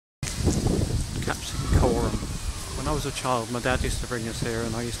Captain Coram. When I was a child, my dad used to bring us here,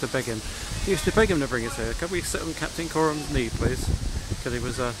 and I used to beg him. He used to beg him to bring us here. Can we sit on Captain Coram's knee, please? Because he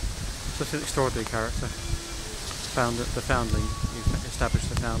was such an extraordinary character. The Foundling, he established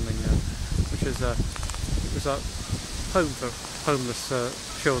the Foundling, which is it was a home for homeless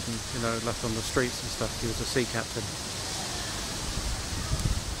children, you know, left on the streets and stuff. He was a sea captain.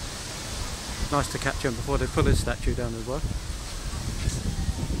 Nice to catch him before they pull his statue down as well.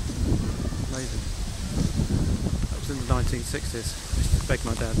 Amazing. That was in the 1960s. I used to beg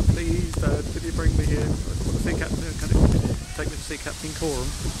my dad, please Dad, could you bring me here? I want to see Captain, can you take me to see Captain Coram?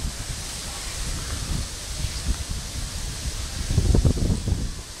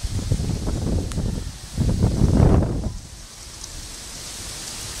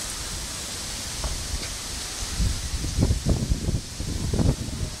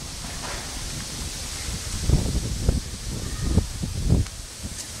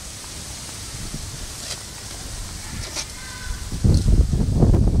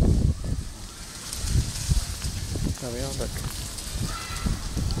 There we are, look.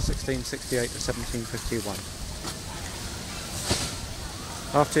 1668 to 1751.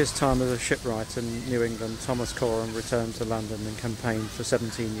 After his time as a shipwright in New England, Thomas Coram returned to London and campaigned for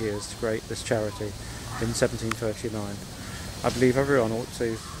 17 years to create this charity in 1739. I believe everyone ought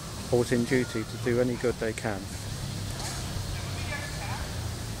in duty to do any good they can.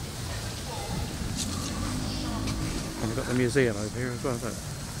 And we've got the museum over here as well, the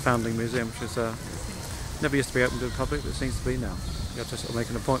Foundling Museum, which is never used to be open to the public, but it seems to be now. You have to sort of make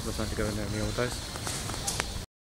an appointment to go in there in the old days.